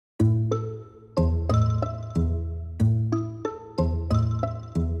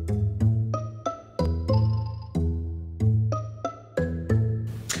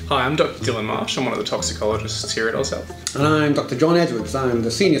Hi, I'm Dr. Dylan Marsh. I'm one of the toxicologists here at AusHealth. And I'm Dr. John Edwards. I'm the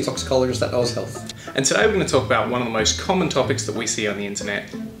senior toxicologist at AusHealth. And today we're going to talk about one of the most common topics that we see on the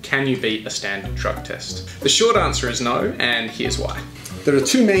internet. Can you beat a standard drug test? The short answer is no, and here's why. There are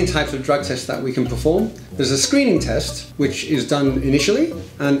two main types of drug tests that we can perform. There's a screening test, which is done initially,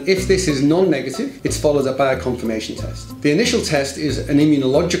 and if this is non-negative, it's followed up by a confirmation test. The initial test is an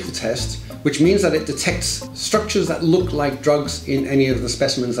immunological test, which means that it detects structures that look like drugs in any of the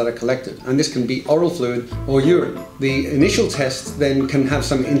specimens that are collected, and this can be oral fluid or urine. The initial test then can have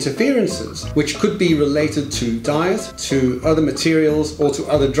some interferences, which could be related to diet, to other materials, or to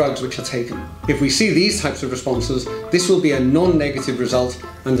other drugs which are taken. If we see these types of responses, this will be a non-negative result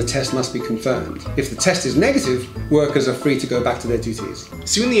and the test must be confirmed. If the test is negative, workers are free to go back to their duties.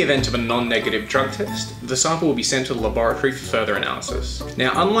 So in the event of a non-negative drug test, the sample will be sent to the laboratory for further analysis.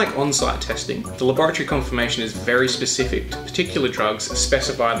 Now, unlike on-site testing, the laboratory confirmation is very specific to particular drugs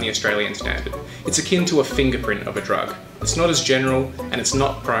specified in the Australian standard. It's akin to a fingerprint of a drug. It's not as general and it's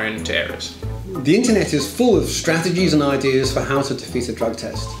not prone to errors. The internet is full of strategies and ideas for how to defeat a drug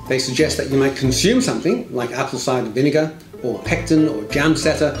test. They suggest that you might consume something like apple cider vinegar, or pectin or jam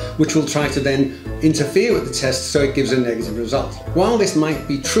setter, which will try to then interfere with the test so it gives a negative result. While this might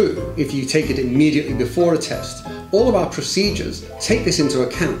be true if you take it immediately before a test, all of our procedures take this into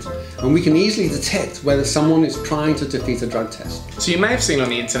account, and we can easily detect whether someone is trying to defeat a drug test. So you may have seen on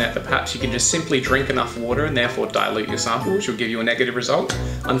the internet that perhaps you can just simply drink enough water and therefore dilute your sample, which will give you a negative result.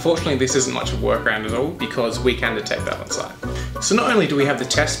 Unfortunately, this isn't much of a workaround at all because we can detect that on site. So not only do we have the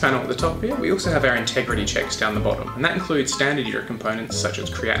test panel at the top here, we also have our integrity checks down the bottom, and that includes standard urine components such as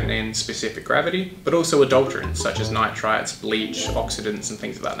creatinine, specific gravity, but also adulterants such as nitrites, bleach, oxidants, and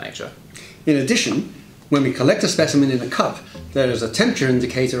things of that nature. In addition, when we collect a specimen in a cup, there is a temperature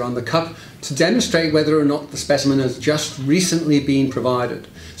indicator on the cup to demonstrate whether or not the specimen has just recently been provided.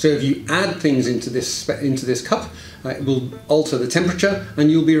 So if you add things into this cup, it will alter the temperature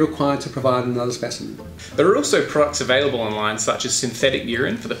and you'll be required to provide another specimen. There are also products available online such as synthetic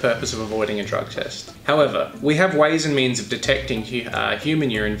urine for the purpose of avoiding a drug test. However, we have ways and means of detecting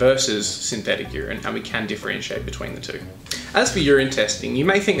human urine versus synthetic urine, and we can differentiate between the two. As for urine testing, you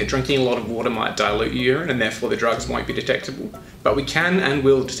may think that drinking a lot of water might dilute your urine and therefore the drugs won't be detectable, but we can and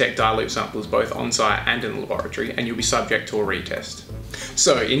will detect dilute samples both on-site and in the laboratory, and you'll be subject to a retest.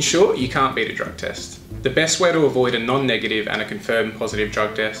 So, in short, you can't beat a drug test. The best way to avoid a non-negative and a confirmed positive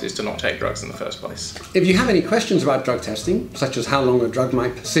drug test is to not take drugs in the first place. If you have any questions about drug testing, such as how long a drug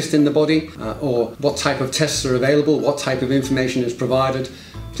might persist in the body, or what type of tests are available, what type of information is provided,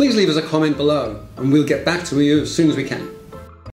 please leave us a comment below and we'll get back to you as soon as we can.